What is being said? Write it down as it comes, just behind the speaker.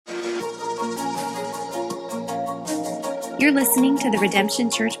You're listening to the Redemption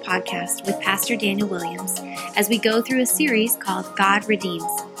Church podcast with Pastor Daniel Williams as we go through a series called God Redeems,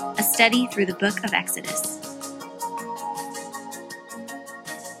 a study through the book of Exodus.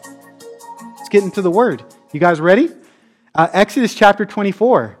 Let's get into the Word. You guys ready? Exodus chapter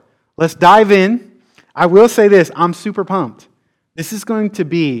 24. Let's dive in. I will say this, I'm super pumped. This is going to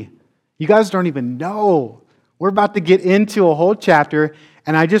be, you guys don't even know. We're about to get into a whole chapter,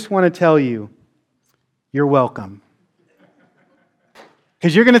 and I just want to tell you, you're welcome.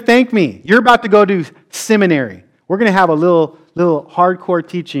 Because you're going to thank me. You're about to go to seminary. We're going to have a little hardcore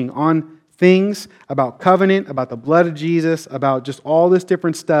teaching on things about covenant, about the blood of Jesus, about just all this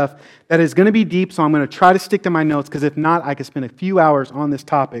different stuff that is going to be deep, so I'm going to try to stick to my notes, because if not, I could spend a few hours on this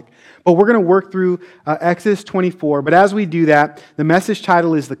topic. But we're going to work through Exodus 24. But as we do that, the message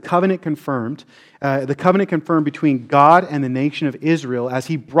title is The Covenant Confirmed. The covenant confirmed between God and the nation of Israel as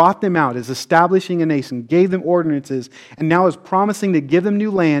He brought them out, is establishing a nation, gave them ordinances, and now is promising to give them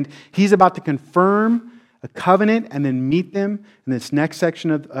new land. He's about to confirm a covenant and then meet them in this next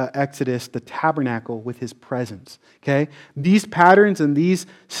section of Exodus, the tabernacle with His presence. Okay? These patterns and these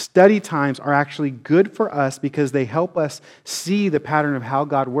study times are actually good for us because they help us see the pattern of how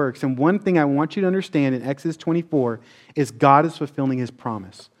God works. And one thing I want you to understand in Exodus 24 is God is fulfilling His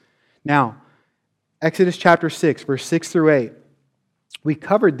promise. Now, Exodus chapter 6, verse 6 through 8. We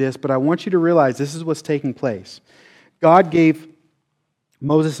covered this, but I want you to realize this is what's taking place. God gave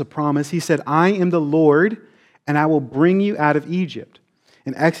Moses a promise. He said, I am the Lord, and I will bring you out of Egypt.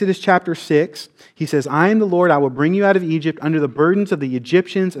 In Exodus chapter 6, He says, I am the Lord, I will bring you out of Egypt under the burdens of the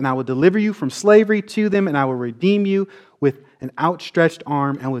Egyptians, and I will deliver you from slavery to them, and I will redeem you with an outstretched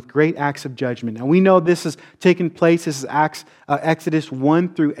arm and with great acts of judgment. And we know this is taking place. This is Exodus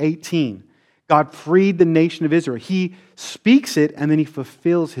 1 through 18. God freed the nation of Israel. He speaks it, and then He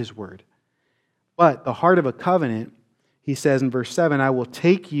fulfills His word. But the heart of a covenant, He says in verse 7, I will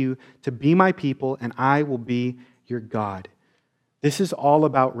take you to be my people, and I will be your God. This is all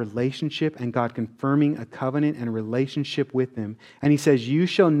about relationship and God confirming a covenant and a relationship with them. And He says, you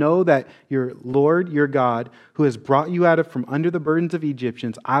shall know that your Lord, your God, who has brought you out from under the burdens of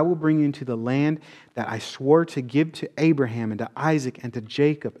Egyptians, I will bring you into the land that I swore to give to Abraham and to Isaac and to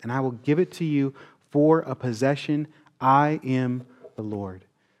Jacob, and I will give it to you for a possession. I am the Lord.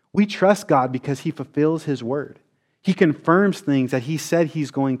 We trust God because He fulfills His word. He confirms things that He said He's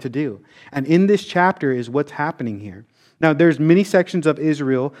going to do. And in this chapter is what's happening here. Now, there's many sections of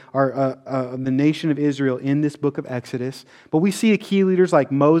Israel, or the nation of Israel, in this book of Exodus. But we see key leaders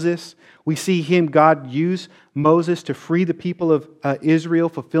like Moses. We see God use Moses to free the people of Israel,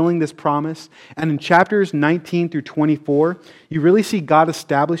 fulfilling this promise. And in chapters 19 through 24, you really see God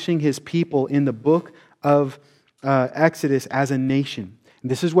establishing His people in the book of Exodus as a nation.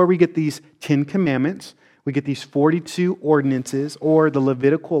 And this is where we get these 10 commandments. We get these 42 ordinances, or the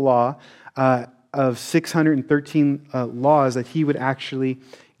Levitical law of 613 laws that He would actually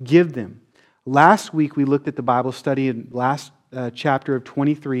give them. Last week we looked at the Bible study in last chapter of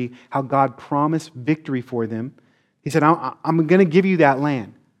 23, how God promised victory for them. He said, I'm going to give you that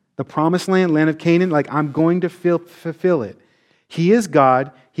land. The promised land, land of Canaan, I'm going to fulfill it. He is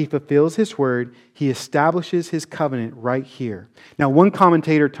God. He fulfills His word. He establishes His covenant right here. Now, one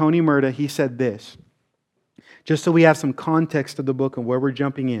commentator, Tony Murda, he said this, just so we have some context of the book and where we're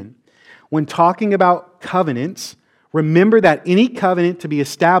jumping in. When talking about covenants, remember that any covenant to be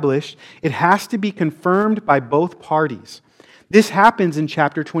established, it has to be confirmed by both parties. This happens in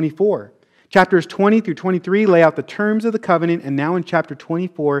chapter 24. Chapters 20 through 23 lay out the terms of the covenant, and now in chapter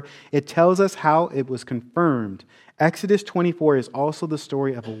 24, it tells us how it was confirmed. Exodus 24 is also the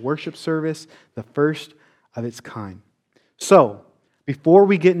story of a worship service, the first of its kind. So, before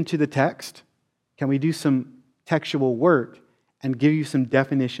we get into the text, can we do some textual work and give you some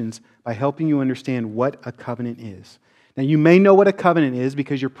definitions by helping you understand what a covenant is? Now, you may know what a covenant is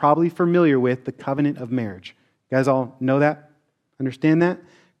because you're probably familiar with the covenant of marriage. You guys all know that? Understand that?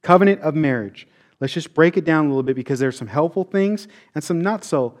 Covenant of marriage. Let's just break it down a little bit because there's some helpful things and some not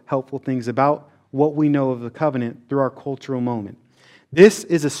so helpful things about what we know of the covenant through our cultural moment. This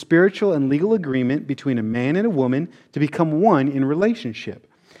is a spiritual and legal agreement between a man and a woman to become one in relationship.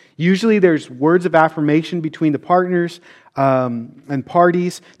 Usually there's words of affirmation between the partners and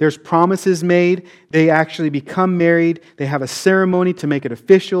parties. There's promises made. They actually become married. They have a ceremony to make it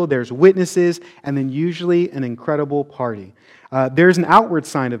official. There's witnesses, and then usually an incredible party. There's an outward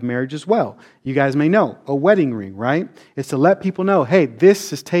sign of marriage as well. You guys may know, a wedding ring, right? It's to let people know, hey,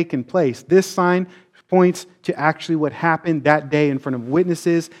 this has taken place. This sign points to actually what happened that day in front of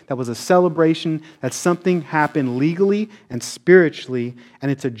witnesses. That was a celebration, that something happened legally and spiritually,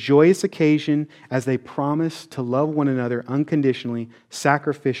 and it's a joyous occasion as they promise to love one another unconditionally,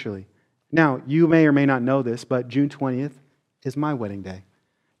 sacrificially. Now, you may or may not know this, but June 20th is my wedding day.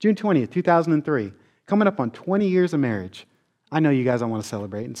 June 20th, 2003. Coming up on 20 years of marriage. I know you guys don't want to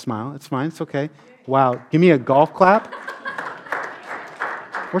celebrate and smile. It's fine. It's okay. Wow. Give me a golf clap.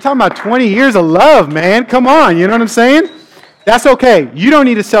 We're talking about 20 years of love, man. Come on. You know what I'm saying? That's okay. You don't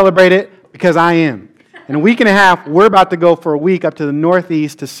need to celebrate it because I am. In a week and a half, we're about to go for a week up to the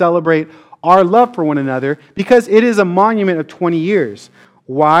Northeast to celebrate our love for one another because it is a monument of 20 years.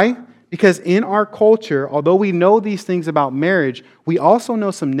 Why? Because in our culture, although we know these things about marriage, we also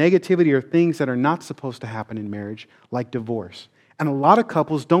know some negativity or things that are not supposed to happen in marriage, like divorce. And a lot of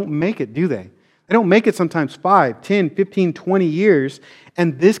couples don't make it, do they? They don't make it sometimes 5, 10, 15, 20 years.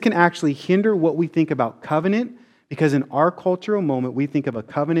 And this can actually hinder what we think about covenant, because in our cultural moment, we think of a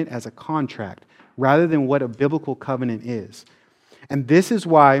covenant as a contract rather than what a biblical covenant is. And this is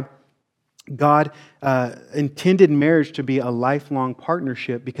why God intended marriage to be a lifelong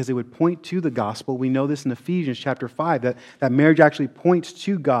partnership, because it would point to the gospel. We know this in Ephesians chapter 5, that marriage actually points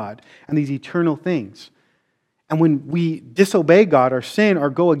to God and these eternal things. And when we disobey God or sin or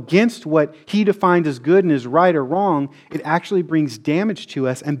go against what He defines as good and is right or wrong, it actually brings damage to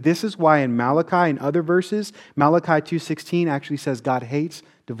us. And this is why in Malachi and other verses, Malachi 2:16 actually says God hates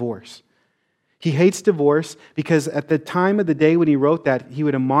divorce. He hates divorce because at the time of the day when He wrote that, He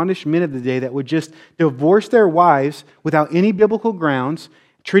would admonish men of the day that would just divorce their wives without any biblical grounds,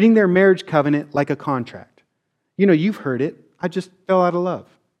 treating their marriage covenant like a contract. You know, you've heard it. I just fell out of love.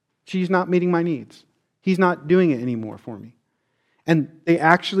 She's not meeting my needs. He's not doing it anymore for me. And they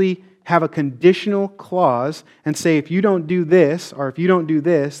actually have a conditional clause and say, if you don't do this, or if you don't do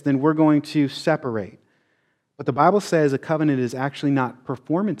this, then we're going to separate. But the Bible says a covenant is actually not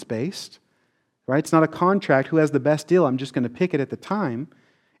performance-based, right? It's not a contract. Who has the best deal? I'm just going to pick it at the time.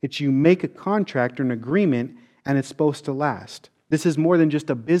 It's you make a contract or an agreement, and it's supposed to last. This is more than just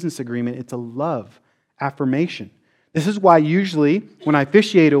a business agreement. It's a love affirmation. This is why usually when I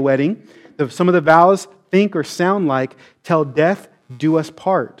officiate a wedding, some of the vows think or sound like, till death do us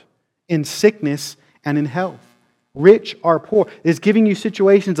part, in sickness and in health, rich or poor. It's giving you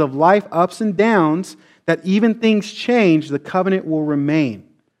situations of life ups and downs that even things change, the covenant will remain.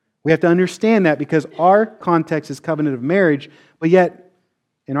 We have to understand that because our context is covenant of marriage, but yet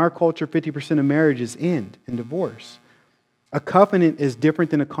in our culture, 50% of marriages end in divorce. A covenant is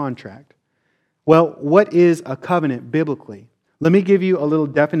different than a contract. Well, what is a covenant biblically? Let me give you a little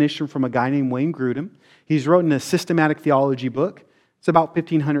definition from a guy named Wayne Grudem. He's written a systematic theology book. It's about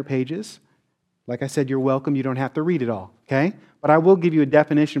 1,500 pages. Like I said, you're welcome. You don't have to read it all, okay? But I will give you a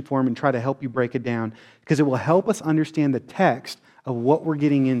definition for him and try to help you break it down because it will help us understand the text of what we're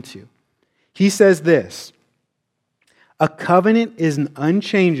getting into. He says this: a covenant is an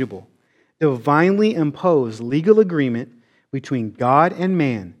unchangeable, divinely imposed legal agreement between God and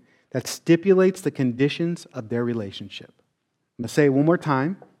man that stipulates the conditions of their relationship. I'm going to say it one more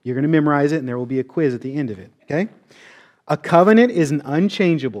time. You're going to memorize it, and there will be a quiz at the end of it, okay? A covenant is an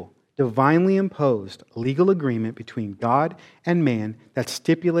unchangeable, divinely imposed legal agreement between God and man that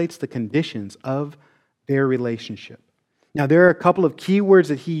stipulates the conditions of their relationship. Now, there are a couple of key words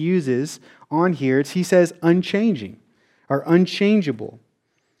that he uses on here. He says unchanging or unchangeable.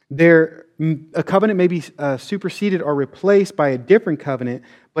 A covenant may be superseded or replaced by a different covenant,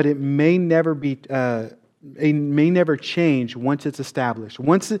 but it may never change once it's established.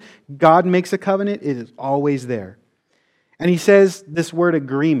 Once God makes a covenant, it is always there. And he says this word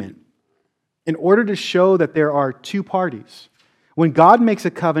agreement in order to show that there are two parties. When God makes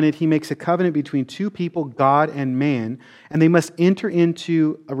a covenant, He makes a covenant between two people, God and man, and they must enter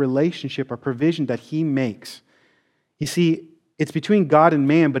into a relationship or provision that He makes. You see, it's between God and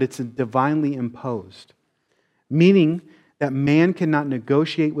man, but it's divinely imposed, meaning that man cannot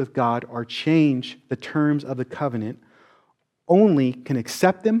negotiate with God or change the terms of the covenant, only can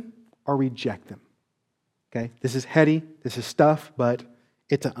accept them or reject them. Okay, this is heady, this is stuff, but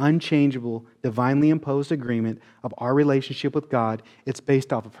it's an unchangeable, divinely imposed agreement of our relationship with God. It's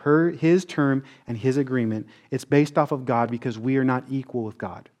based off of His term and His agreement. It's based off of God because we are not equal with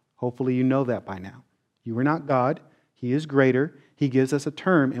God. Hopefully you know that by now. You are not God. He is greater. He gives us a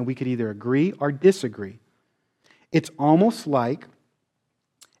term, and we could either agree or disagree. It's almost like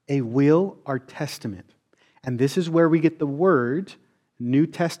a will or testament. And this is where we get the word New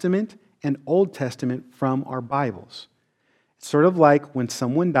Testament and Old Testament from our Bibles. It's sort of like when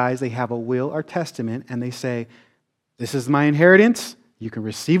someone dies, they have a will or testament, and they say, this is my inheritance. You can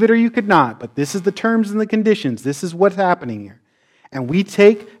receive it or you could not, but this is the terms and the conditions. This is what's happening here. And we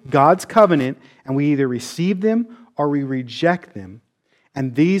take God's covenant and we either receive them or we reject them.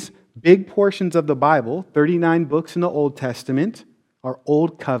 And these big portions of the Bible, 39 books in the Old Testament, are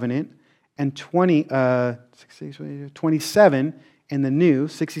Old Covenant, and 27 in the New,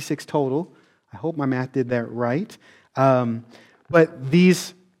 66 total. I hope my math did that right. But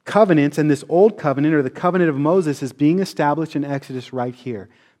these covenants and this Old Covenant, or the covenant of Moses, is being established in Exodus right here.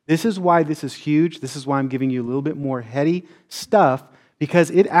 This is why this is huge. This is why I'm giving you a little bit more heady stuff, because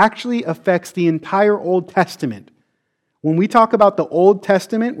it actually affects the entire Old Testament. When we talk about the Old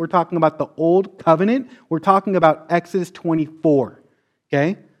Testament, we're talking about the Old Covenant. We're talking about Exodus 24.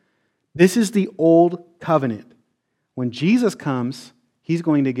 Okay? This is the Old Covenant. When Jesus comes, He's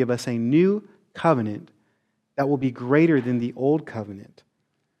going to give us a new covenant that will be greater than the Old Covenant.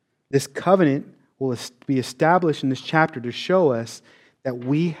 This covenant will be established in this chapter to show us that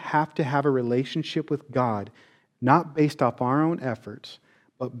we have to have a relationship with God, not based off our own efforts,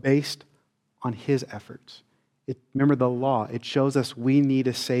 but based on His efforts. Remember the law. It shows us we need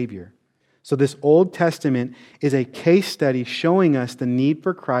a Savior. So this Old Testament is a case study showing us the need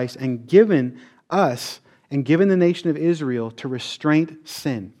for Christ and given us and given the nation of Israel to restrain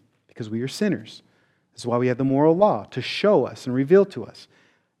sin, because we are sinners. This is why we have the moral law, to show us and reveal to us.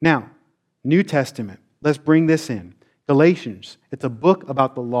 Now, New Testament, let's bring this in. Galatians, it's a book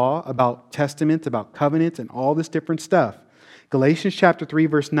about the law, about testaments, about covenants, and all this different stuff. Galatians chapter 3,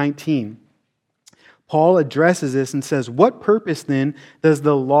 verse 19. Paul addresses this and says, what purpose then does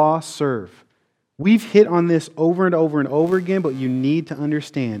the law serve? We've hit on this over and over and over again, but you need to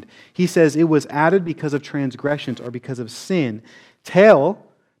understand. He says it was added because of transgressions or because of sin, till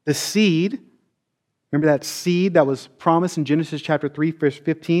the seed, remember that seed that was promised in Genesis chapter 3, verse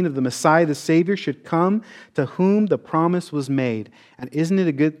 15, of the Messiah, the Savior, should come, to whom the promise was made. And isn't it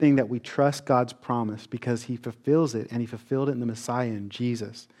a good thing that we trust God's promise, because He fulfills it, and He fulfilled it in the Messiah, in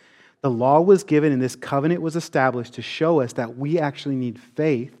Jesus. The law was given and this covenant was established to show us that we actually need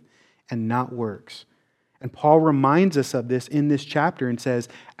faith and not works. And Paul reminds us of this in this chapter and says,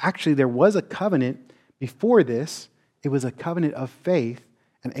 actually, there was a covenant before this. It was a covenant of faith,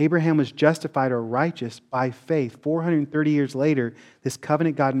 and Abraham was justified or righteous by faith. 430 years later, this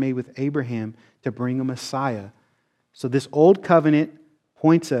covenant God made with Abraham to bring a Messiah. So this old covenant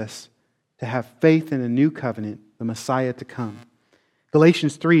points us to have faith in a new covenant, the Messiah to come.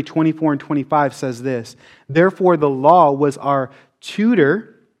 Galatians 3, 24 and 25 says this, therefore the law was our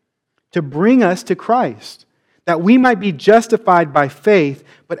tutor to bring us to Christ, that we might be justified by faith,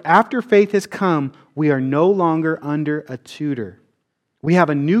 but after faith has come, we are no longer under a tutor. We have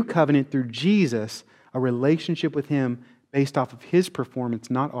a new covenant through Jesus, a relationship with Him based off of His performance,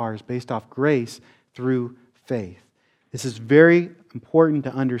 not ours, based off grace through faith. This is very important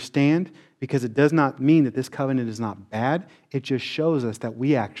to understand, because it does not mean that this covenant is not bad. It just shows us that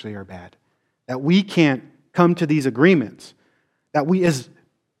we actually are bad, that we can't come to these agreements, that we, as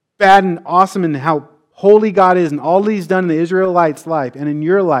bad and awesome and how holy God is and all He's done in the Israelites' life and in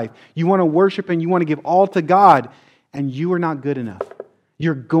your life, you want to worship and you want to give all to God, and you are not good enough.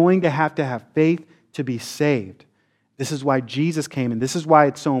 You're going to have faith to be saved. This is why Jesus came, and this is why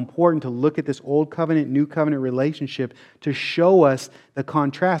it's so important to look at this old covenant, new covenant relationship to show us the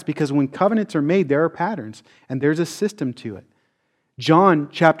contrast, because when covenants are made, there are patterns, and there's a system to it. John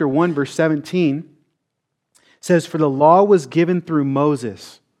chapter 1, verse 17 says, for the law was given through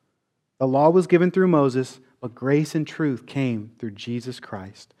Moses. The law was given through Moses, but grace and truth came through Jesus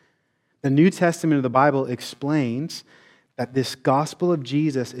Christ. The New Testament of the Bible explains that this gospel of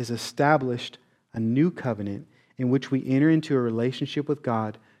Jesus is established a new covenant in which we enter into a relationship with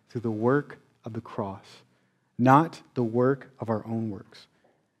God through the work of the cross, not the work of our own works.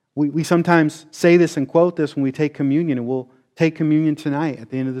 We sometimes say this and quote this when we take communion, and we'll take communion tonight at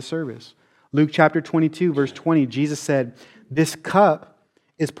the end of the service. Luke chapter 22, verse 20, Jesus said, this cup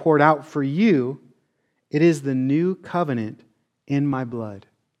is poured out for you. It is the new covenant in my blood.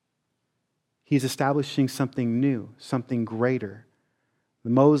 He's establishing something new, something greater.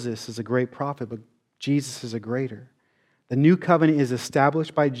 Moses is a great prophet, but Jesus is a greater. The new covenant is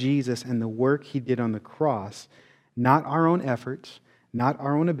established by Jesus and the work He did on the cross, not our own efforts, not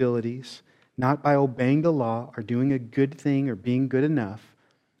our own abilities, not by obeying the law or doing a good thing or being good enough.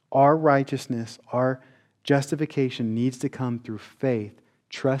 Our righteousness, our justification needs to come through faith,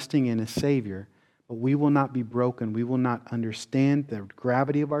 trusting in a Savior, but we will not be broken. We will not understand the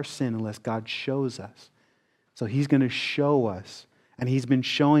gravity of our sin unless God shows us. So He's going to show us, and He's been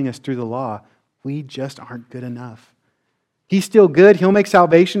showing us through the law, we just aren't good enough. He's still good. He'll make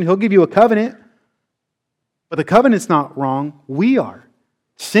salvation. He'll give you a covenant. But the covenant's not wrong. We are.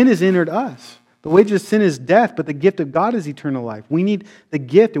 Sin has entered us. The wages of sin is death, but the gift of God is eternal life. We need the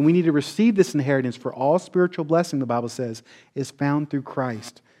gift, and we need to receive this inheritance, for all spiritual blessing, the Bible says, is found through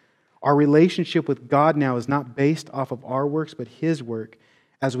Christ. Our relationship with God now is not based off of our works, but His work,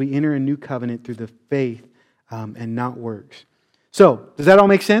 as we enter a new covenant through the faith and not works. So, does that all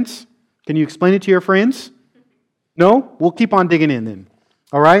make sense? Can you explain it to your friends? No? We'll keep on digging in then.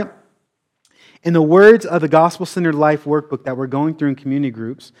 All right? In the words of the Gospel-Centered Life workbook that we're going through in community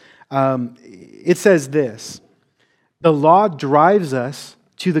groups, it says this: the law drives us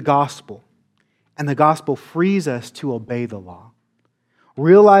to the gospel, and the gospel frees us to obey the law.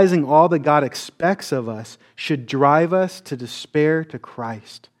 Realizing all that God expects of us should drive us to despair to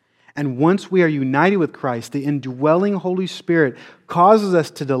Christ. And once we are united with Christ, the indwelling Holy Spirit causes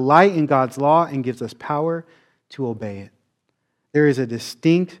us to delight in God's law and gives us power to obey it. There is a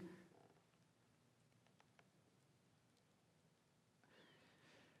distinction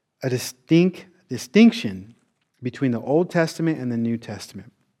between the Old Testament and the New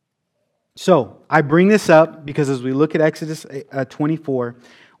Testament. So, I bring this up because as we look at Exodus 24,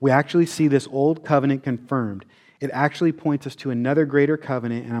 we actually see this old covenant confirmed. It actually points us to another greater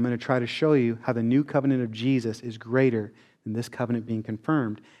covenant, and I'm going to try to show you how the new covenant of Jesus is greater than this covenant being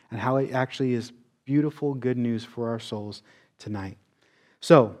confirmed, and how it actually is beautiful, good news for our souls tonight.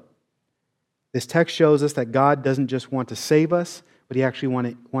 So, this text shows us that God doesn't just want to save us, but He actually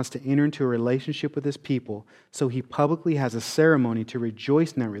wants to enter into a relationship with His people. So He publicly has a ceremony to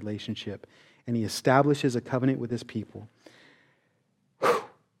rejoice in that relationship, and He establishes a covenant with His people. Whew.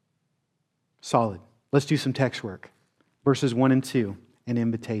 Solid. Let's do some text work. Verses 1 and 2, an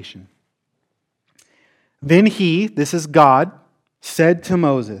invitation. Then He, this is God, said to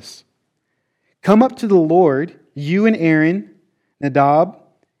Moses, "Come up to the Lord, you and Aaron, Nadab,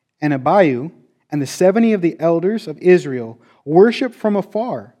 and Abihu, and the 70 of the elders of Israel. Worship from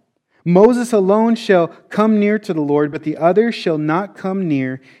afar. Moses alone shall come near to the Lord, but the others shall not come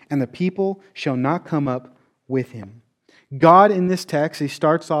near, and the people shall not come up with him." God in this text, He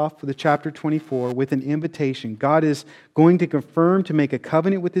starts off with the chapter 24 with an invitation. God is going to confirm to make a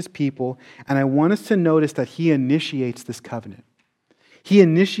covenant with His people, and I want us to notice that He initiates this covenant. He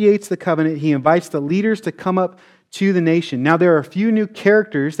initiates the covenant. He invites the leaders to come up to the nation. Now, there are a few new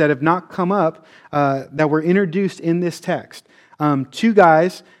characters that have not come up that were introduced in this text. Two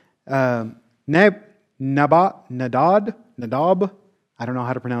guys, Nadab, I don't know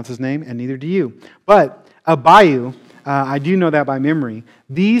how to pronounce his name, and neither do you. But Abihu, I do know that by memory.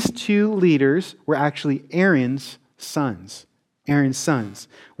 These two leaders were actually Aaron's sons.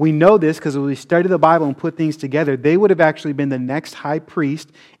 We know this because when we study the Bible and put things together, they would have actually been the next high priest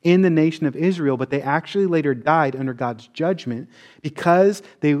in the nation of Israel, but they actually later died under God's judgment because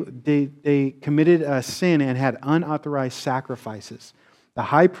they committed a sin and had unauthorized sacrifices. The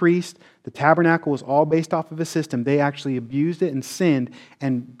high priest, the tabernacle was all based off of a system. They actually abused it and sinned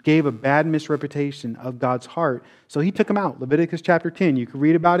and gave a bad misrepresentation of God's heart. So He took them out. Leviticus chapter 10, you can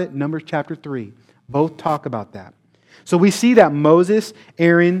read about it. Numbers chapter 3, both talk about that. So we see that Moses,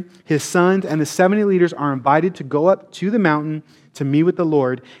 Aaron, his sons, and the 70 leaders are invited to go up to the mountain to meet with the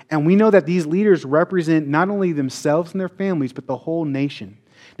Lord. And we know that these leaders represent not only themselves and their families, but the whole nation.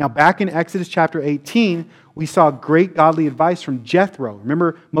 Now, back in Exodus chapter 18, we saw great godly advice from Jethro.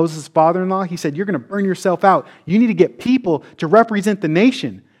 Remember Moses' father-in-law? He said, "You're going to burn yourself out. You need to get people to represent the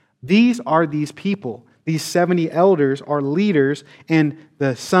nation." These are these people. These 70 elders are leaders, and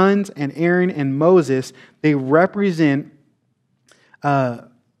the sons and Aaron and Moses, they represent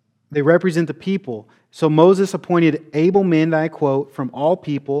the people. So Moses appointed able men, I quote, "from all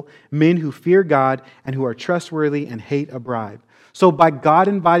people, men who fear God and who are trustworthy and hate a bribe." So by God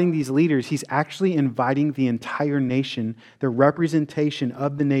inviting these leaders, He's actually inviting the entire nation, the representation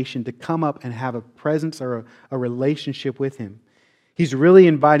of the nation, to come up and have a presence or a relationship with Him. He's really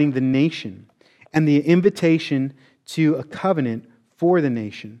inviting the nation. And the invitation to a covenant for the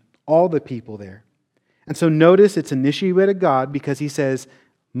nation, all the people there. And so notice it's initiated by God because He says,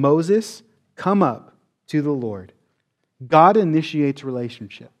 "Moses, come up to the Lord." God initiates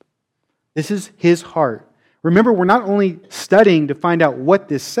relationship. This is His heart. Remember, we're not only studying to find out what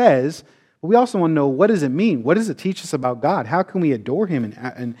this says, but we also want to know, what does it mean? What does it teach us about God? How can we adore Him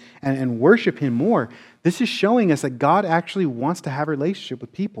and worship Him more? This is showing us that God actually wants to have a relationship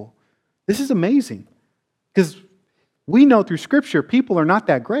with people. This is amazing because we know through Scripture people are not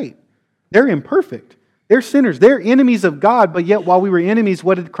that great. They're imperfect. They're sinners. They're enemies of God, but yet while we were enemies,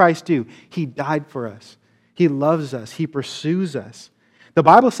 what did Christ do? He died for us. He loves us. He pursues us. The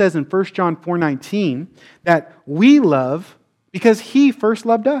Bible says in 1 John 4:19 that we love because He first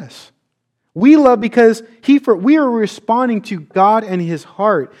loved us. We love because we are responding to God and His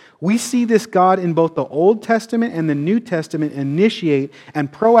heart. We see this God in both the Old Testament and the New Testament initiate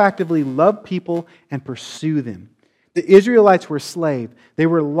and proactively love people and pursue them. The Israelites were slaves. They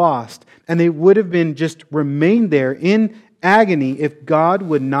were lost. And they would have been just remained there in agony if God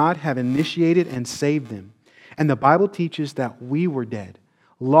would not have initiated and saved them. And the Bible teaches that we were dead,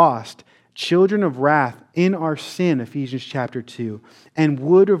 lost, children of wrath in our sin, Ephesians chapter 2, and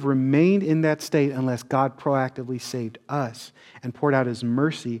would have remained in that state unless God proactively saved us and poured out His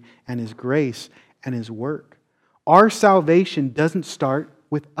mercy and His grace and His work. Our salvation doesn't start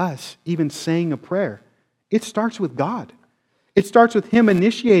with us even saying a prayer. It starts with God. It starts with Him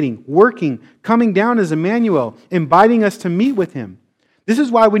initiating, working, coming down as Emmanuel, inviting us to meet with Him. This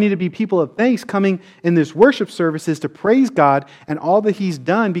is why we need to be people of thanks coming in this worship services to praise God and all that He's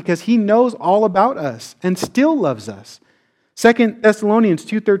done, because He knows all about us and still loves us. 2 Thessalonians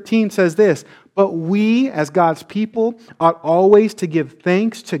 2:13 says this, "But we as God's people ought always to give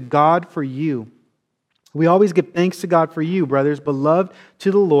thanks to God for you." We always give thanks to God for you, brothers, beloved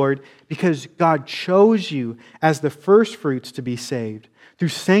to the Lord, because God chose you as the first fruits to be saved through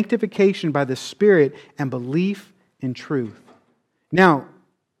sanctification by the Spirit and belief in truth. Now,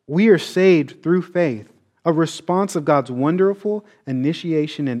 we are saved through faith, a response of God's wonderful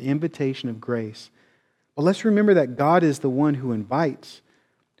initiation and invitation of grace. But let's remember that God is the one who invites,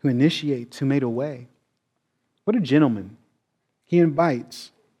 who initiates, who made a way. What a gentleman. He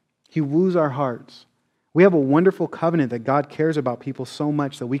invites. He woos our hearts. We have a wonderful covenant that God cares about people so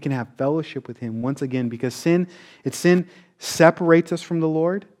much that we can have fellowship with Him once again, because sin separates us from the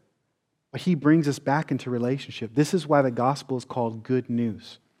Lord, but He brings us back into relationship. This is why the gospel is called good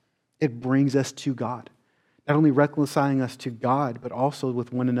news. It brings us to God. Not only reconciling us to God, but also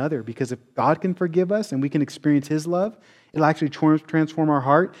with one another. Because if God can forgive us and we can experience His love, it'll actually transform our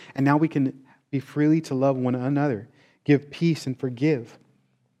heart, and now we can be freely to love one another, give peace and forgive.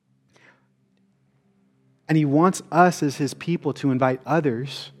 And He wants us as His people to invite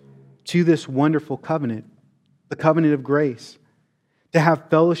others to this wonderful covenant, the covenant of grace, to have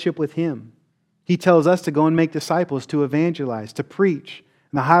fellowship with Him. He tells us to go and make disciples, to evangelize, to preach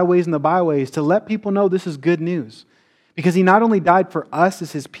in the highways and the byways, to let people know this is good news. Because He not only died for us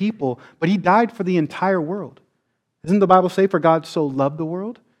as His people, but He died for the entire world. Doesn't the Bible say, "For God so loved the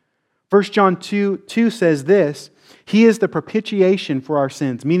world"? 1 John 2 says this, "He is the propitiation for our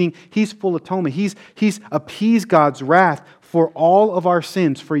sins," meaning He's full atonement. He's appeased God's wrath for all of our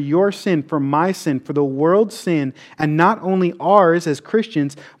sins, for your sin, for my sin, for the world's sin, and not only ours as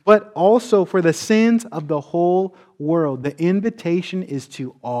Christians, but also for the sins of the whole world. The invitation is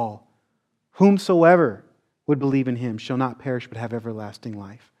to all. Whomsoever would believe in Him shall not perish but have everlasting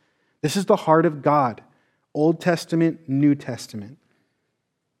life. This is the heart of God, Old Testament, New Testament.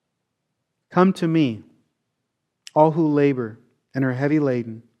 "Come to me, all who labor and are heavy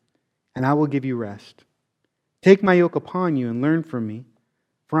laden, and I will give you rest. Take my yoke upon you and learn from me,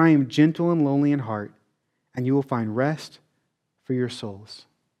 for I am gentle and lowly in heart, and you will find rest for your souls."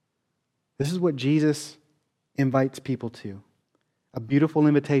 This is what Jesus invites people to, a beautiful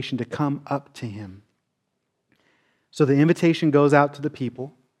invitation to come up to Him. So the invitation goes out to the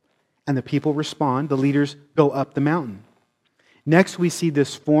people, and the people respond. The leaders go up the mountain. Next, we see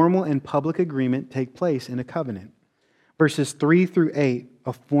this formal and public agreement take place in a covenant. Verses 3 through 8,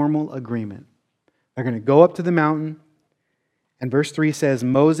 a formal agreement. They're going to go up to the mountain, and verse 3 says,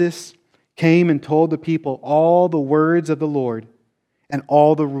 "Moses came and told the people all the words of the Lord and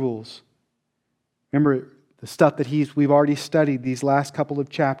all the rules." Remember the stuff that we've already studied these last couple of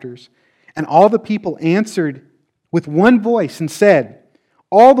chapters. "And all the people answered with one voice and said,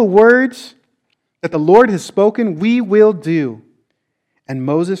 'All the words that the Lord has spoken, we will do.' And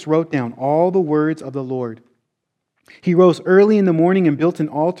Moses wrote down all the words of the Lord. He rose early in the morning and built an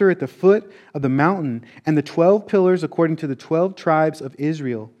altar at the foot of the mountain and the 12 pillars according to the 12 tribes of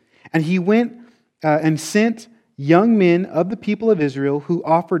Israel. And he went and sent young men of the people of Israel who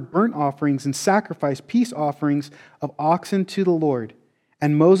offered burnt offerings and sacrificed peace offerings of oxen to the Lord.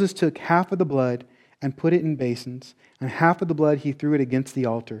 And Moses took half of the blood and put it in basins, and half of the blood he threw it against the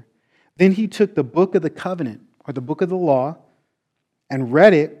altar. Then he took the book of the covenant, or the book of the law, and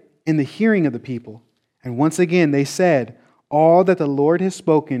read it in the hearing of the people. And once again they said, 'All that the Lord has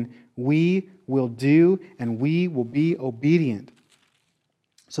spoken, we will do, and we will be obedient.'"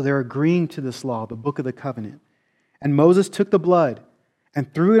 So they're agreeing to this law, the book of the covenant. "And Moses took the blood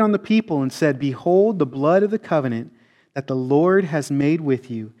and threw it on the people and said, 'Behold the blood of the covenant that the Lord has made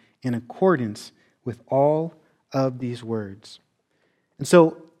with you in accordance with all of these words.'" And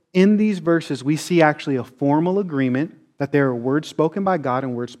so in these verses, we see actually a formal agreement that there are words spoken by God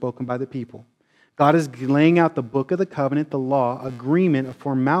and words spoken by the people. God is laying out the book of the covenant, the law, agreement, a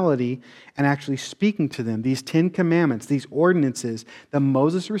formality, and actually speaking to them. These 10 commandments, these ordinances that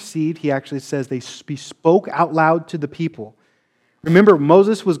Moses received, he actually says they spoke out loud to the people. Remember,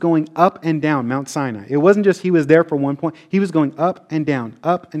 Moses was going up and down Mount Sinai. It wasn't just he was there for one point. He was going up and down,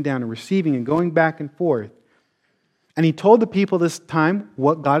 and receiving and going back and forth. And he told the people this time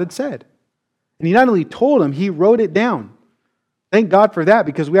what God had said. And he not only told them, he wrote it down. Thank God for that,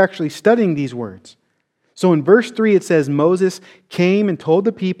 because we're actually studying these words. So in verse 3 it says, Moses came and told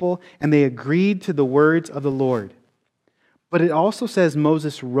the people, and they agreed to the words of the Lord. But it also says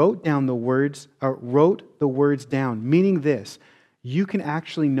Moses wrote the words down, meaning this: you can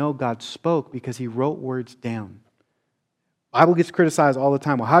actually know God spoke because he wrote words down. The Bible gets criticized all the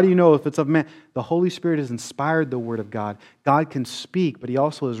time. Well, how do you know if it's of man? The Holy Spirit has inspired the Word of God. God can speak, but he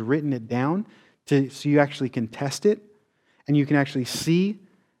also has written it down so you actually can test it. And you can actually see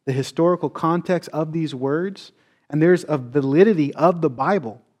the historical context of these words. And there's a validity of the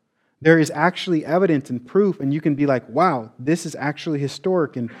Bible. There is actually evidence and proof. And you can be like, wow, this is actually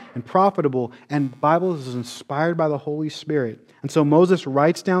historic and profitable. And the Bible is inspired by the Holy Spirit. And so Moses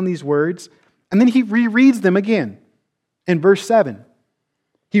writes down these words. And then he rereads them again in verse 7.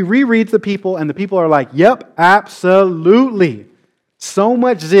 He rereads the people. And the people are like, yep, absolutely. So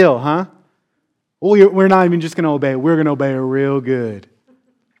much zeal, huh? We're not even just going to obey. We're going to obey real good.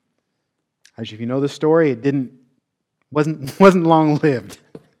 As if you know the story, it wasn't long-lived.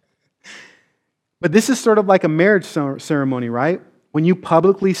 But this is sort of like a marriage ceremony, right? When you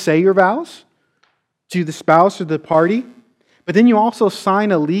publicly say your vows to the spouse or the party, but then you also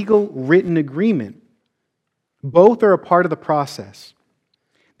sign a legal written agreement. Both are a part of the process.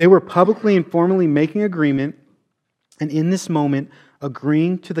 They were publicly and formally making agreement, and in this moment,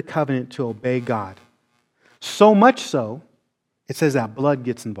 agreeing to the covenant to obey God. So much so, it says that blood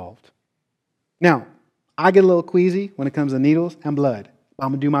gets involved. Now, I get a little queasy when it comes to needles and blood. I'm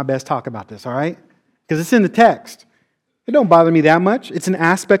going to do my best to talk about this, all right? Because it's in the text. It don't bother me that much. It's an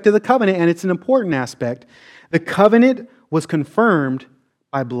aspect of the covenant, and it's an important aspect. The covenant was confirmed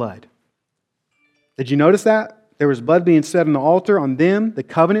by blood. Did you notice that? There was blood being shed on the altar on them. The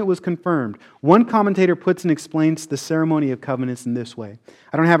covenant was confirmed. One commentator puts and explains the ceremony of covenants in this way.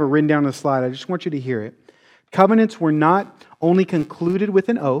 I don't have it written down on the slide. I just want you to hear it. Covenants were not only concluded with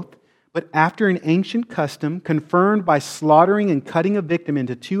an oath, but after an ancient custom confirmed by slaughtering and cutting a victim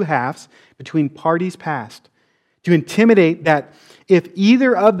into two halves between parties past, to intimidate that if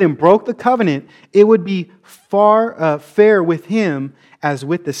either of them broke the covenant, it would be fair with him as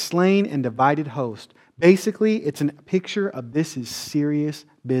with the slain and divided host. Basically, it's a picture of this is serious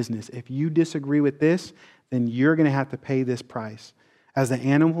business. If you disagree with this, then you're going to have to pay this price. As the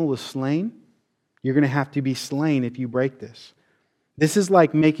animal was slain, you're going to have to be slain if you break this. This is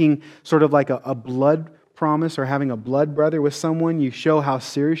like making sort of like a blood promise or having a blood brother with someone. You show how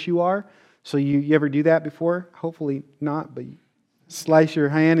serious you are. So you ever do that before? Hopefully not, but you slice your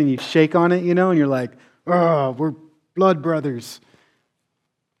hand and you shake on it, and you're like, oh, we're blood brothers.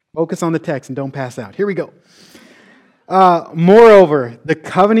 Focus on the text and don't pass out. Here we go. Moreover, the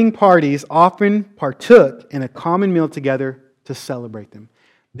covenanting parties often partook in a common meal together to celebrate them.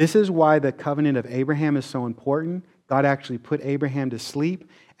 This is why the covenant of Abraham is so important. God actually put Abraham to sleep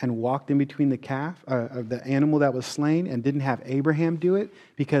and walked in between the calf, of the animal that was slain, and didn't have Abraham do it,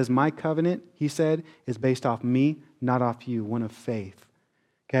 because my covenant, he said, is based off me, not off you, one of faith.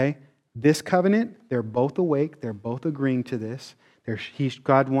 Okay? This covenant, they're both awake, they're both agreeing to this.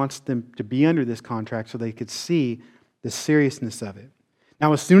 God wants them to be under this contract so they could see the seriousness of it.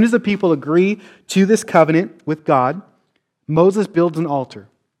 Now, as soon as the people agree to this covenant with God, Moses builds an altar.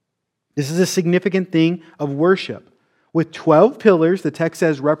 This is a significant thing of worship. With 12 pillars, the text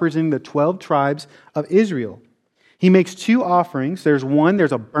says, representing the 12 tribes of Israel. He makes two offerings. There's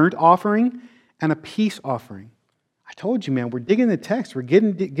a burnt offering and a peace offering. I told you, man, we're digging the text. We're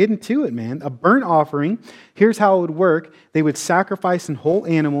getting to it, man. A burnt offering, here's how it would work. They would sacrifice an whole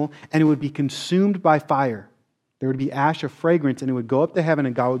animal, and it would be consumed by fire. There would be ash of fragrance, and it would go up to heaven,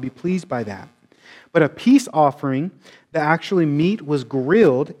 and God would be pleased by that. But a peace offering, the actual meat was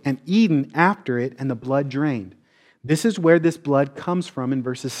grilled and eaten after it, and the blood drained. This is where this blood comes from in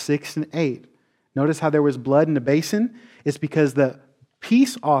verses 6 and 8. Notice how there was blood in the basin? It's because the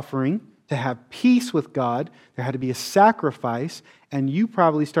peace offering, to have peace with God, there had to be a sacrifice, and you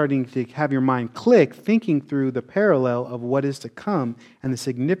probably starting to have your mind click, thinking through the parallel of what is to come and the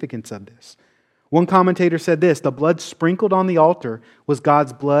significance of this. One commentator said this: the blood sprinkled on the altar was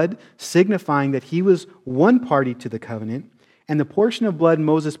God's blood, signifying that He was one party to the covenant, And the portion of blood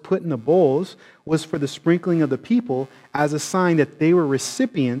Moses put in the bowls was for the sprinkling of the people as a sign that they were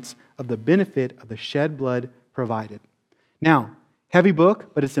recipients of the benefit of the shed blood provided. Now, heavy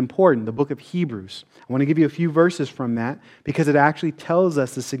book, but it's important, the book of Hebrews. I want to give you a few verses from that because it actually tells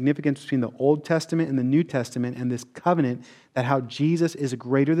us the significance between the Old Testament and the New Testament and this covenant, that how Jesus is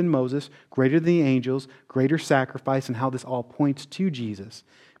greater than Moses, greater than the angels, greater sacrifice, and how this all points to Jesus.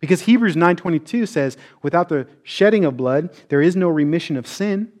 Because Hebrews 9:22 says, without the shedding of blood, there is no remission of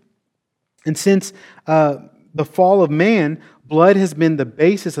sin. And since the fall of man, blood has been the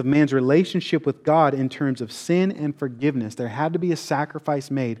basis of man's relationship with God in terms of sin and forgiveness. There had to be a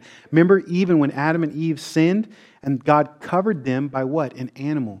sacrifice made. Remember, even when Adam and Eve sinned, and God covered them by what? An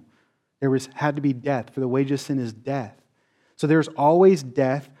animal. There had to be death, for the wages of sin is death. So there's always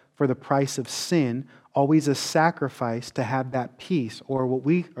death for the price of sin, always a sacrifice to have that peace, or what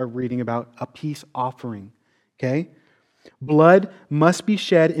we are reading about, a peace offering. Okay? Blood must be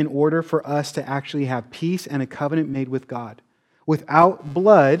shed in order for us to actually have peace and a covenant made with God. Without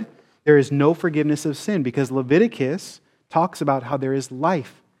blood, there is no forgiveness of sin, because Leviticus talks about how there is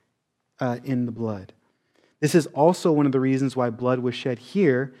life in the blood. This is also one of the reasons why blood was shed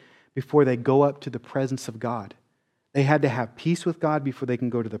here before they go up to the presence of God. They had to have peace with God before they can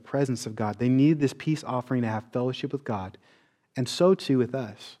go to the presence of God. They need this peace offering to have fellowship with God, and so too with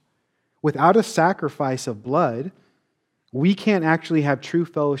us. Without a sacrifice of blood, we can't actually have true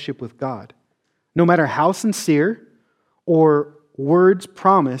fellowship with God, no matter how sincere or words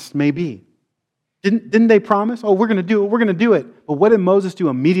promised may be. Didn't they promise? Oh, we're going to do it, we're going to do it. But what did Moses do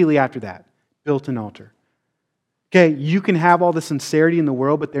immediately after that? Built an altar. Okay, you can have all the sincerity in the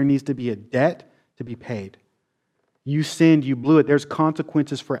world, but there needs to be a debt to be paid. You sinned, you blew it. There's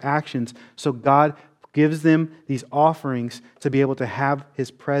consequences for actions. So God gives them these offerings to be able to have His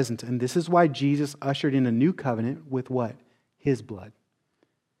presence. And this is why Jesus ushered in a new covenant with what? His blood.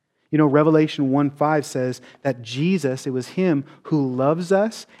 You know, Revelation 1:5 says that Jesus, it was Him who loves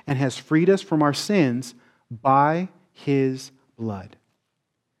us and has freed us from our sins by His blood.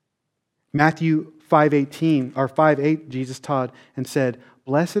 Matthew 5:18 or 5:8, Jesus taught and said,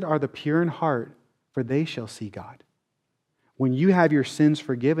 "Blessed are the pure in heart, for they shall see God." When you have your sins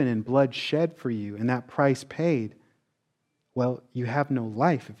forgiven and blood shed for you and that price paid, well, you have no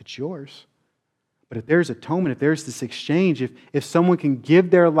life if it's yours. But if there's atonement, if there's this exchange, if someone can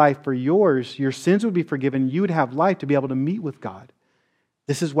give their life for yours, your sins would be forgiven, you would have life to be able to meet with God.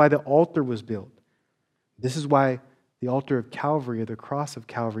 This is why the altar was built. This is why the altar of Calvary, or the cross of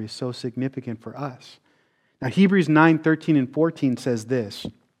Calvary, is so significant for us. Now, Hebrews 9:13 and 14 says this,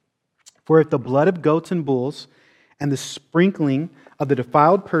 "For if the blood of goats and bulls and the sprinkling of the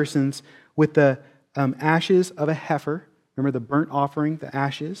defiled persons with the ashes of a heifer," remember the burnt offering, the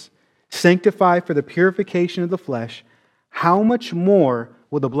ashes, "sanctify for the purification of the flesh, how much more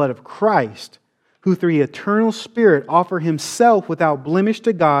will the blood of Christ, who through the eternal Spirit offer Himself without blemish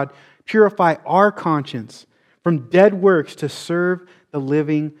to God, purify our conscience from dead works to serve the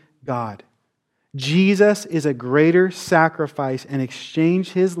living God?" Jesus is a greater sacrifice and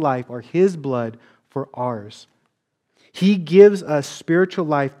exchanged His life or His blood for ours. He gives us spiritual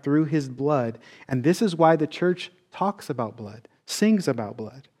life through His blood, and this is why the church talks about blood, sings about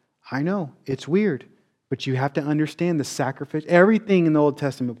blood. I know, it's weird, but you have to understand the sacrifice. Everything in the Old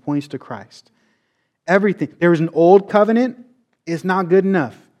Testament points to Christ. Everything. There was an old covenant, it's not good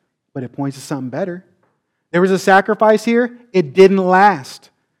enough, but it points to something better. There was a sacrifice here, it didn't last.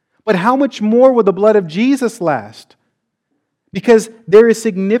 But how much more will the blood of Jesus last? Because there is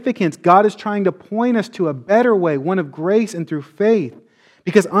significance. God is trying to point us to a better way, one of grace and through faith.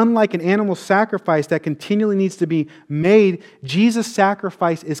 Because unlike an animal sacrifice that continually needs to be made, Jesus'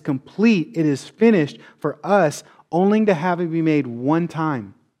 sacrifice is complete. It is finished for us, only to have it be made one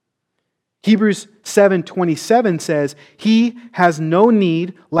time. Hebrews 7:27 says, "He has no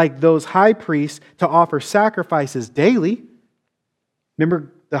need, like those high priests, to offer sacrifices daily."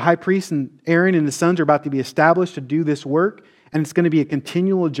 Remember, the high priest and Aaron and his sons are about to be established to do this work, and it's going to be a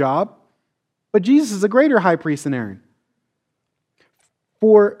continual job. But Jesus is a greater high priest than Aaron.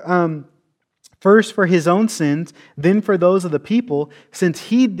 First for His own sins, then for those of the people, since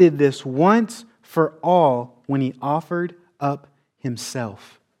He did this once for all when He offered up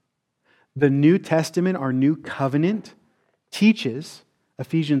Himself. The New Testament, our new covenant, teaches,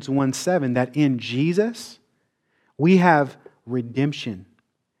 Ephesians 1:7, that in Jesus we have redemption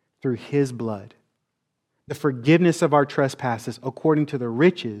through His blood, the forgiveness of our trespasses according to the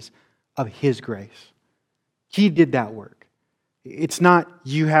riches of His grace. He did that work. It's not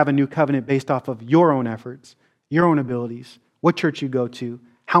you have a new covenant based off of your own efforts, your own abilities, what church you go to,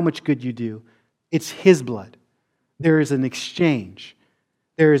 how much good you do. It's His blood. There is an exchange.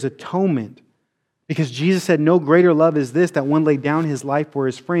 There is atonement. Because Jesus said, no greater love is this, that one laid down his life for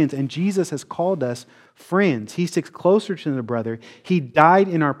his friends. And Jesus has called us friends. He sticks closer to the brother. He died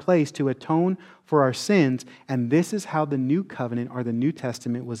in our place to atone for our sins. And this is how the new covenant or the New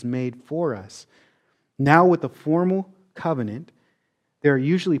Testament was made for us. Now with the formal covenant, there are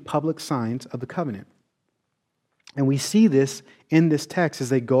usually public signs of the covenant. And we see this in this text as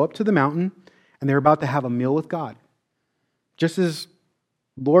they go up to the mountain and they're about to have a meal with God. Just as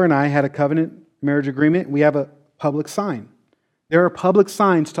Laura and I had a covenant marriage agreement, we have a public sign. There are public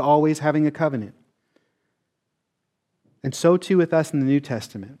signs to always having a covenant. And so too with us in the New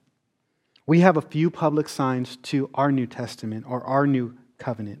Testament. We have a few public signs to our New Testament or our new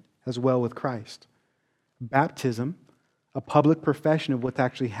covenant as well with Christ. Baptism, a public profession of what's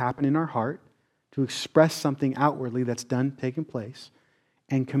actually happened in our heart to express something outwardly that's taken place.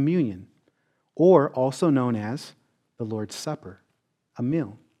 And communion, or also known as the Lord's Supper, a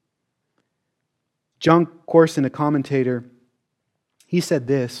meal. John Corson, a commentator, he said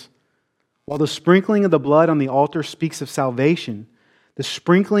this: while the sprinkling of the blood on the altar speaks of salvation, the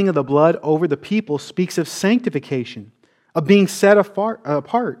sprinkling of the blood over the people speaks of sanctification, of being set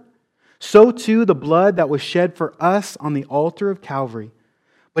apart. So too the blood that was shed for us on the altar of Calvary,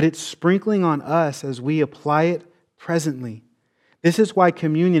 but it's sprinkling on us as we apply it presently. This is why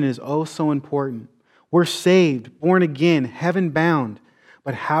communion is oh so important. We're saved, born again, heaven-bound.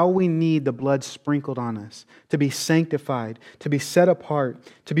 But how we need the blood sprinkled on us to be sanctified, to be set apart,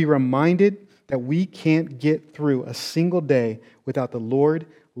 to be reminded that we can't get through a single day without the Lord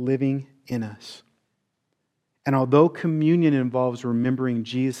living in us. And although communion involves remembering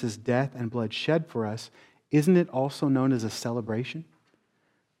Jesus' death and blood shed for us, isn't it also known as a celebration?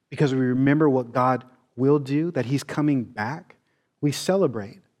 Because we remember what God will do, that He's coming back, we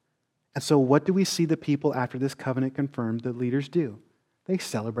celebrate. And so what do we see the people after this covenant confirmed, the leaders do? They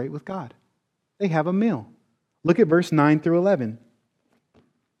celebrate with God. They have a meal. Look at verse 9 through 11.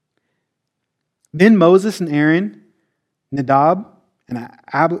 Then Moses and Aaron, Nadab and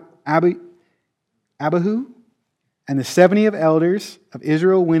Abihu, and the 70 of elders of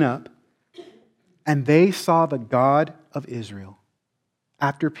Israel went up, and they saw the God of Israel.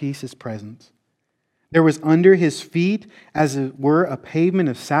 After peace, His presence. There was under His feet, as it were, a pavement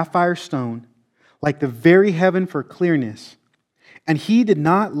of sapphire stone, like the very heaven for clearness. And He did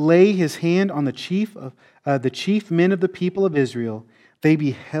not lay His hand on the chief men of the people of Israel. They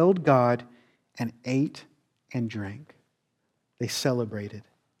beheld God and ate and drank. They celebrated.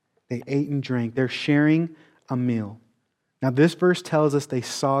 They ate and drank. They're sharing a meal. Now this verse tells us they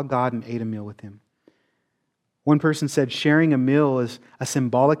saw God and ate a meal with Him. One person said sharing a meal is a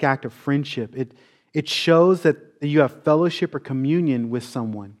symbolic act of friendship. It shows that you have fellowship or communion with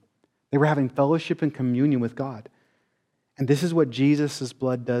someone. They were having fellowship and communion with God. And this is what Jesus'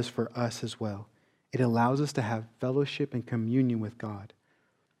 blood does for us as well. It allows us to have fellowship and communion with God.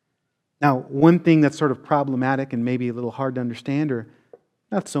 Now, one thing that's sort of problematic and maybe a little hard to understand, or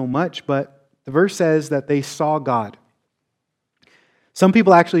not so much, but the verse says that they saw God. Some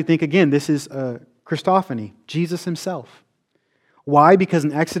people actually think, again, this is a Christophany, Jesus Himself. Why? Because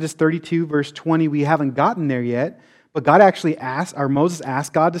in Exodus 32, verse 20, we haven't gotten there yet, but God actually asked, or Moses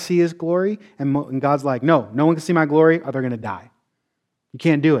asked God to see His glory, and God's like, no one can see my glory or they're going to die. You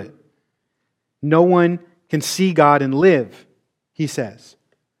can't do it. No one can see God and live, He says.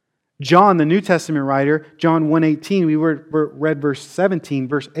 John, the New Testament writer, John 1:18, we read verse 17.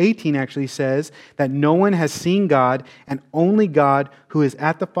 Verse 18 actually says that no one has seen God, and only God who is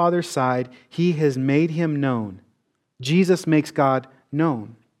at the Father's side, He has made Him known. Jesus makes God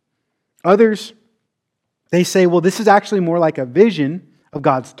known. Others, they say, well, this is actually more like a vision of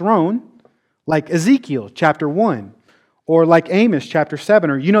God's throne, like Ezekiel chapter 1, or like Amos chapter 7,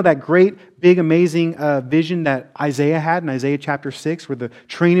 or you know that great, big, amazing vision that Isaiah had in Isaiah chapter 6, where the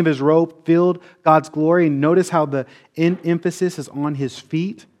train of his robe filled God's glory. And notice how the emphasis is on His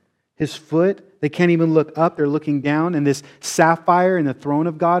feet, His foot. They can't even look up, they're looking down. And this sapphire and the throne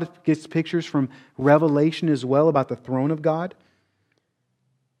of God gets pictures from Revelation as well about the throne of God.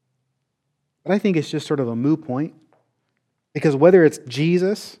 But I think it's just sort of a moot point. Because whether it's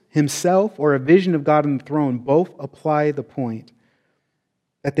Jesus Himself or a vision of God on the throne, both apply the point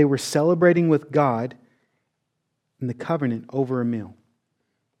that they were celebrating with God in the covenant over a meal.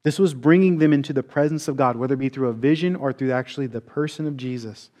 This was bringing them into the presence of God, whether it be through a vision or through actually the person of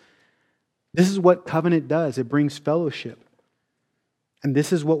Jesus. This is what covenant does. It brings fellowship. And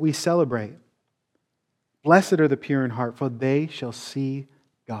this is what we celebrate. Blessed are the pure in heart, for they shall see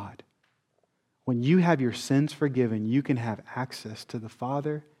God. When you have your sins forgiven, you can have access to the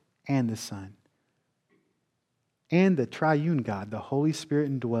Father and the Son. and the triune God, the Holy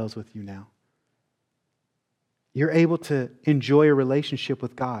Spirit, indwells with you now. You're able to enjoy a relationship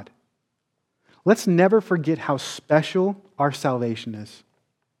with God. Let's never forget how special our salvation is.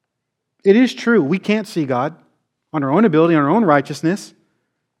 It is true, we can't see God on our own ability, on our own righteousness.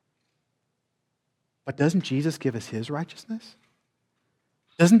 But doesn't Jesus give us His righteousness?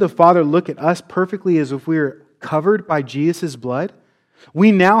 Doesn't the Father look at us perfectly as if we were covered by Jesus' blood?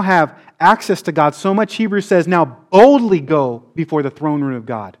 We now have access to God so much, Hebrews says, now boldly go before the throne room of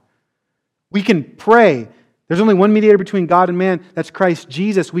God. We can pray. There's only one mediator between God and man, that's Christ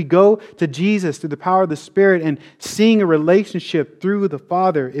Jesus. We go to Jesus through the power of the Spirit and seeing a relationship through the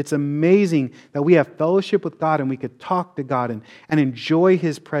Father. It's amazing that we have fellowship with God and we could talk to God and enjoy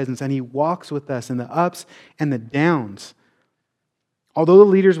His presence, and He walks with us in the ups and the downs. Although the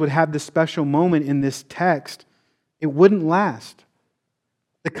leaders would have this special moment in this text, it wouldn't last.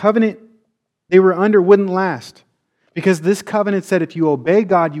 The covenant they were under wouldn't last, because this covenant said if you obey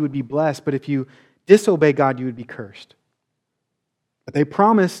God, you would be blessed, but if you disobey God, you would be cursed. But they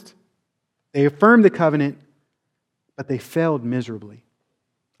promised, they affirmed the covenant, but they failed miserably.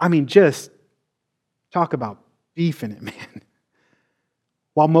 I mean, just talk about beefing it, man.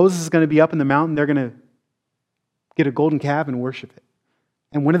 While Moses is going to be up in the mountain, they're going to get a golden calf and worship it.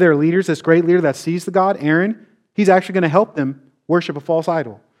 And one of their leaders, this great leader that sees the God, Aaron, he's actually going to help them worship a false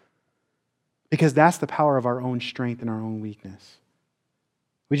idol. Because that's the power of our own strength and our own weakness.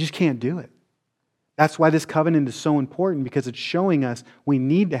 We just can't do it. That's why this covenant is so important, because it's showing us we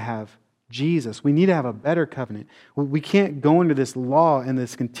need to have Jesus. We need to have a better covenant. We can't go into this law and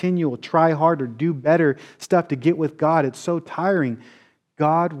this continual try harder, do better stuff to get with God. It's so tiring.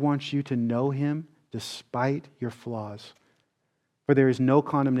 God wants you to know Him despite your flaws. For there is no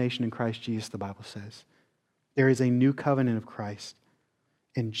condemnation in Christ Jesus, the Bible says. There is a new covenant of Christ.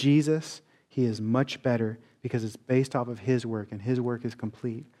 In Jesus, He is much better because it's based off of His work, and His work is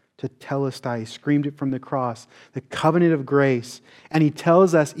complete. Tetelestai, He screamed it from the cross, the covenant of grace. And He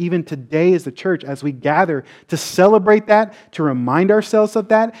tells us even today as the church, as we gather to celebrate that, to remind ourselves of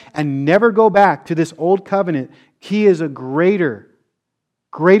that, and never go back to this old covenant. He is a greater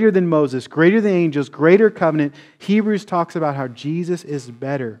than Moses, greater than angels, greater covenant. Hebrews talks about how Jesus is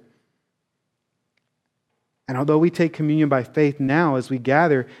better. And although we take communion by faith now as we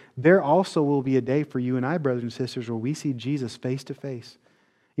gather, there also will be a day for you and I, brothers and sisters, where we see Jesus face to face.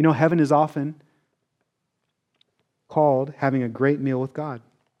 You know, heaven is often called having a great meal with God.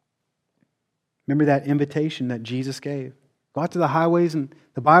 Remember that invitation that Jesus gave. Go out to the highways and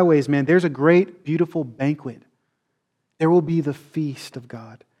the byways, man. There's a great, beautiful banquet. There will be the feast of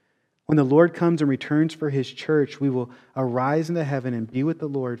God. When the Lord comes and returns for His church, we will arise into heaven and be with the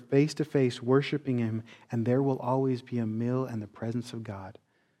Lord face to face, worshiping Him, and there will always be a meal and the presence of God.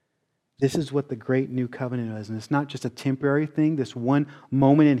 This is what the great new covenant is. And it's not just a temporary thing, this one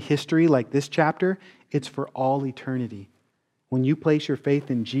moment in history like this chapter. It's for all eternity. When you place your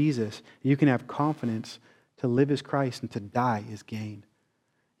faith in Jesus, you can have confidence to live as Christ and to die as gain.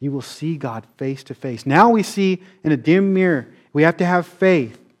 You will see God face to face. Now we see in a dim mirror. We have to have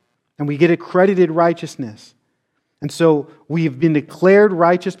faith, and we get accredited righteousness. And so we have been declared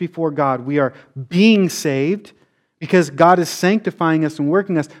righteous before God. We are being saved because God is sanctifying us and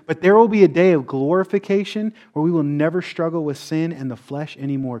working us. But there will be a day of glorification where we will never struggle with sin and the flesh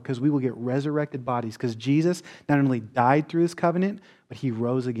anymore, because we will get resurrected bodies. Because Jesus not only died through His covenant, but He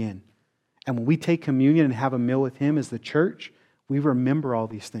rose again. And when we take communion and have a meal with Him as the church, we remember all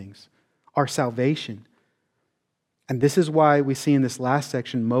these things. Our salvation. And this is why we see in this last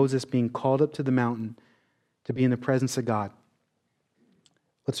section Moses being called up to the mountain to be in the presence of God.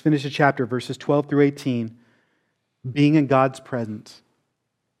 Let's finish the chapter, verses 12 through 18. Being in God's presence.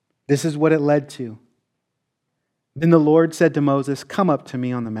 This is what it led to. Then the Lord said to Moses, "Come up to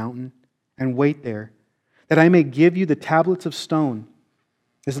me on the mountain and wait there, that I may give you the tablets of stone."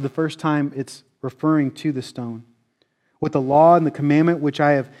 This is the first time it's referring to the stone. "With the law and the commandment which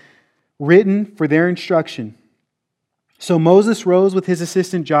I have written for their instruction." So Moses rose with his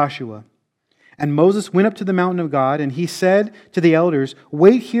assistant Joshua. And Moses went up to the mountain of God, and he said to the elders,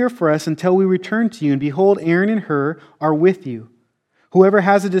 "Wait here for us until we return to you, and behold, Aaron and Hur are with you. Whoever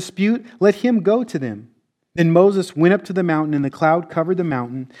has a dispute, let him go to them." Then Moses went up to the mountain, and the cloud covered the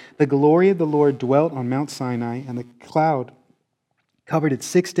mountain. The glory of the Lord dwelt on Mount Sinai, and the cloud covered it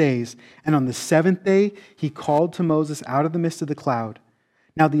 6 days. And on the seventh day He called to Moses out of the midst of the cloud.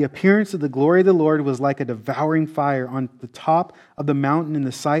 Now the appearance of the glory of the Lord was like a devouring fire on the top of the mountain in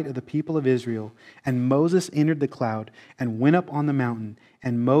the sight of the people of Israel. And Moses entered the cloud and went up on the mountain.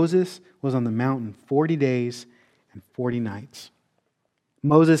 And Moses was on the mountain 40 days and 40 nights.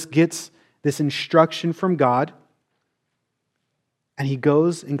 Moses gets this instruction from God And he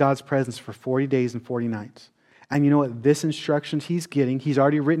goes in God's presence for 40 days and 40 nights. And you know what? This instruction he's getting, he's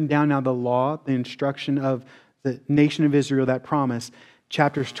already written down now the law, the instruction of the nation of Israel, that promise.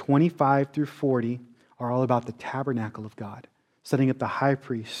 Chapters 25 through 40 are all about the tabernacle of God, setting up the high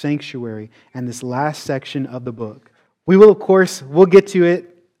priest, sanctuary, and this last section of the book. We will, of course, we'll get to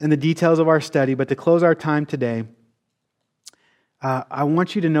it in the details of our study, but to close our time today, I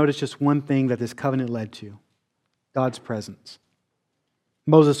want you to notice just one thing that this covenant led to: God's presence.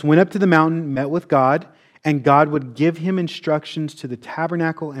 Moses went up to the mountain, met with God, and God would give him instructions to the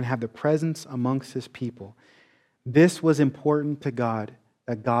tabernacle and have the presence amongst his people. This was important to God,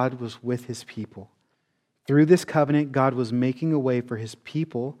 that God was with his people. Through this covenant, God was making a way for his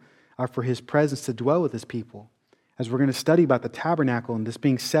people, or for his presence to dwell with his people. As we're going to study about the tabernacle and this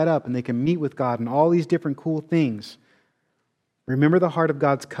being set up and they can meet with God and all these different cool things. Remember, the heart of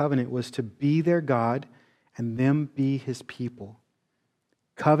God's covenant was to be their God and them be his people.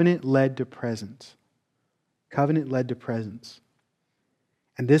 Covenant led to presence. Covenant led to presence.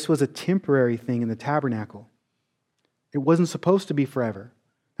 And this was a temporary thing in the tabernacle. It wasn't supposed to be forever.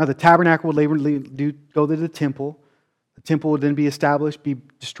 Now, the tabernacle would later go to the temple. The temple would then be established, be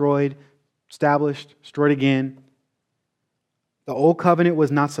destroyed, established, destroyed again. The old covenant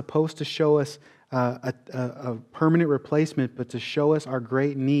was not supposed to show us a permanent replacement, but to show us our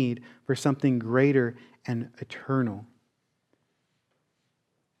great need for something greater and eternal.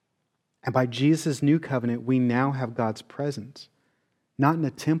 And by Jesus' new covenant, we now have God's presence. Not in a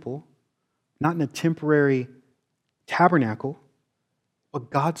temple, not in a temporary tabernacle,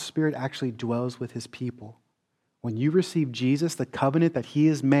 but God's Spirit actually dwells with his people. When you receive Jesus, the covenant that he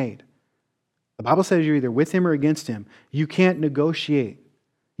has made, the Bible says you're either with him or against him. You can't negotiate.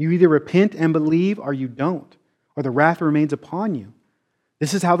 You either repent and believe or you don't, or the wrath remains upon you.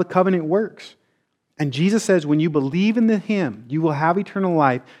 This is how the covenant works. And Jesus says when you believe in him, you will have eternal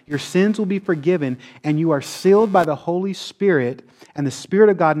life, your sins will be forgiven, and you are sealed by the Holy Spirit, and the Spirit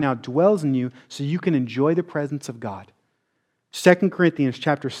of God now dwells in you so you can enjoy the presence of God. 2 Corinthians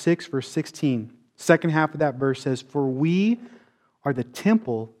chapter 6, verse 16, second half of that verse says, "For we are the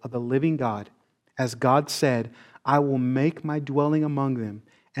temple of the living God. As God said, I will make my dwelling among them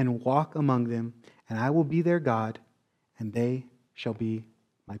and walk among them, and I will be their God, and they shall be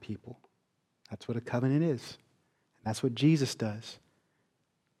my people." That's what a covenant is. And that's what Jesus does.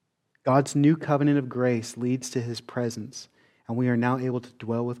 God's new covenant of grace leads to his presence, and we are now able to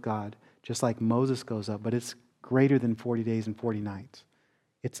dwell with God, just like Moses goes up, but it's greater than 40 days and 40 nights.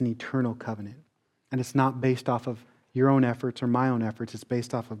 It's an eternal covenant, and it's not based off of your own efforts or my own efforts. It's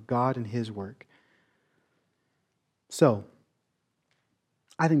based off of God and his work. So,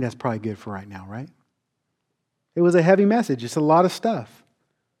 I think that's probably good for right now, right? It was a heavy message. It's a lot of stuff.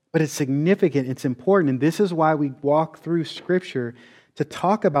 But it's significant, it's important, and this is why we walk through Scripture to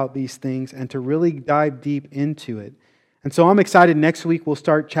talk about these things and to really dive deep into it. And so I'm excited. Next week we'll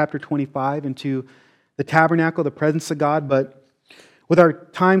start chapter 25 into the tabernacle, the presence of God. But with our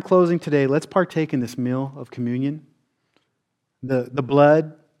time closing today, let's partake in this meal of communion. The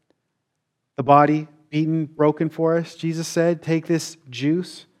blood, the body beaten, broken for us. Jesus said, take this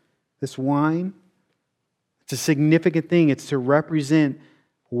juice, this wine. It's a significant thing. It's to represent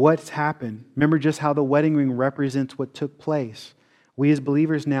what's happened. Remember just how the wedding ring represents what took place. We as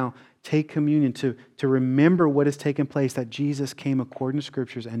believers now take communion to remember what has taken place, that Jesus came according to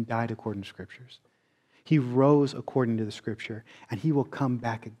Scriptures and died according to Scriptures. He rose according to the Scripture, and he will come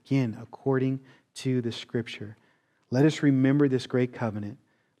back again according to the Scripture. Let us remember this great covenant.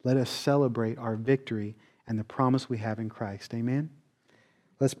 Let us celebrate our victory and the promise we have in Christ. Amen?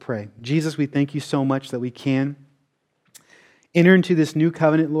 Let's pray. Jesus, we thank you so much that we can enter into this new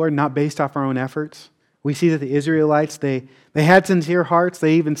covenant, Lord, not based off our own efforts. We see that the Israelites, they had sincere hearts.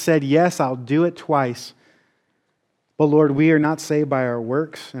 They even said, yes, I'll do it twice. But Lord, we are not saved by our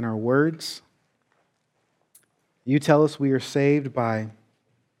works and our words. You tell us we are saved by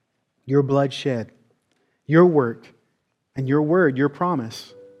your blood shed, your work, and your word, your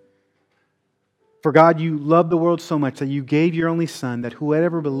promise. For God, you loved the world so much that you gave your only Son, that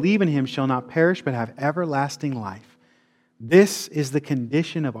whoever believes in him shall not perish but have everlasting life. This is the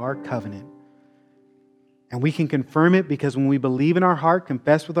condition of our covenant. And we can confirm it because when we believe in our heart,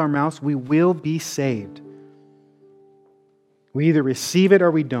 confess with our mouths, we will be saved. We either receive it or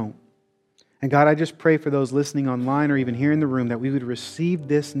we don't. And God, I just pray for those listening online or even here in the room that we would receive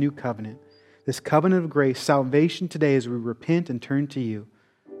this new covenant, this covenant of grace, salvation today as we repent and turn to you.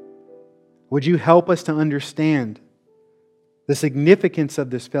 Would you help us to understand the significance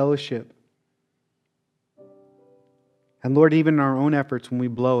of this fellowship? And Lord, even in our own efforts when we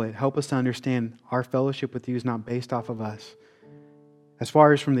blow it, help us to understand our fellowship with you is not based off of us. As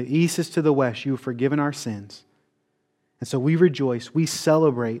far as from the east is to the west, you have forgiven our sins. And so we rejoice, we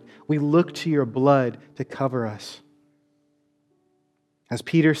celebrate, we look to your blood to cover us. As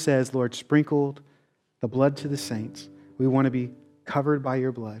Peter says, Lord, sprinkled the blood to the saints. We want to be covered by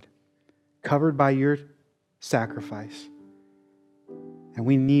your blood, covered by your sacrifice. And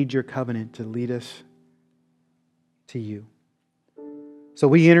we need your covenant to lead us to you. So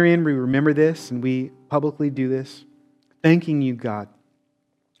we enter in, we remember this, and we publicly do this, thanking you, God,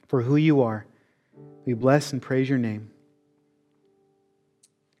 for who you are. We bless and praise your name.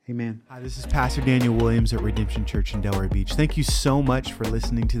 Amen. Hi, this is Pastor Daniel Williams at Redemption Church in Delray Beach. Thank you so much for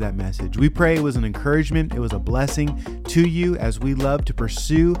listening to that message. We pray it was an encouragement, it was a blessing to you as we love to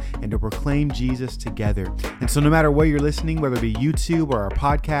pursue and to proclaim Jesus together. And so no matter where you're listening, whether it be YouTube or our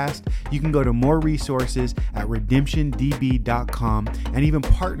podcast, you can go to more resources at redemptiondb.com and even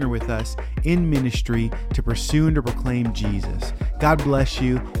partner with us in ministry to pursue and to proclaim Jesus. God bless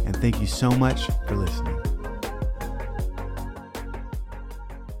you, and thank you so much for listening.